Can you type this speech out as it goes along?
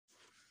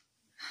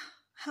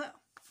Hello,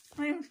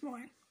 my name is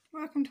Lauren.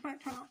 Welcome to my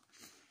channel.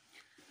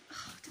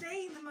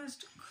 Today the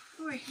most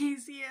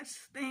craziest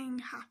thing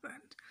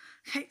happened.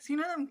 Okay, so you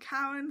know them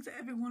Karens that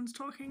everyone's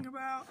talking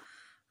about?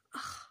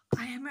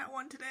 I met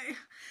one today.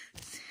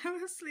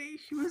 Seriously,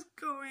 she was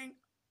going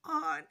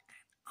on and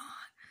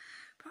on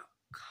about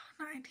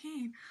COVID-19.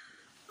 And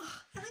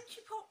then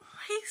she put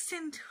race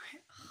into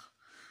it.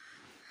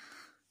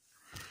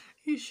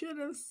 You should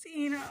have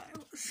seen her.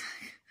 It was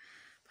like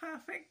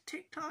perfect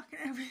TikTok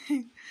and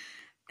everything.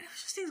 And it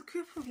was just these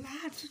group of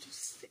lads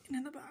just sitting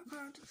in the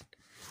background, just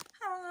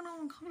having a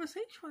long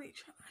conversation with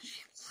each other. And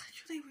she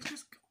literally would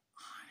just go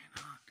on and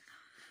on.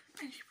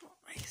 And she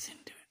brought race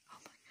into it. Oh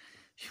my,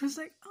 she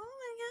was like, oh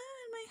my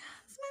god, my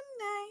husband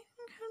died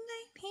from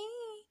COVID-19.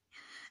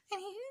 And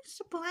he used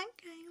a black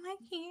guy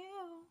like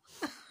you.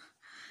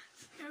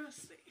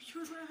 Seriously, she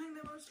was wearing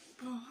the most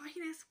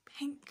brightest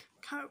pink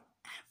coat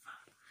ever.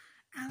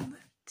 And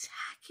the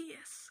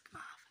tackiest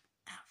scarf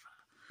ever.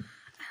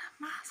 And her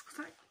mask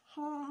was like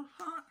whole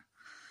on.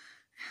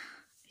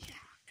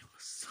 Yeah, it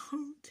was so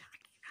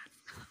tacky.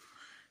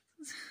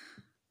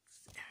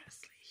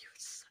 Seriously, he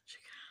was such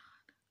a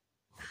coward.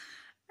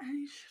 And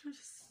you should have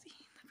just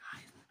seen the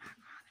guys in the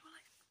background. They were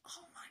like,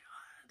 oh my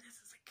god, this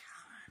is a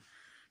Karen.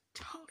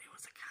 Totally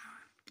was a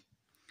Karen.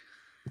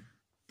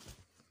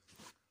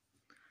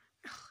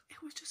 It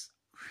was just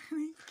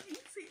really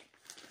crazy.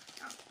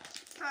 Oh,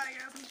 sorry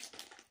guys,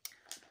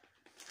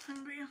 I'm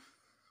hungry.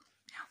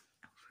 Yeah,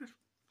 it was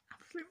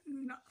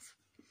absolutely nuts.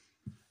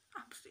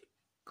 Absolutely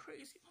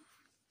crazy.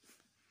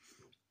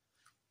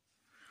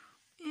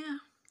 Yeah.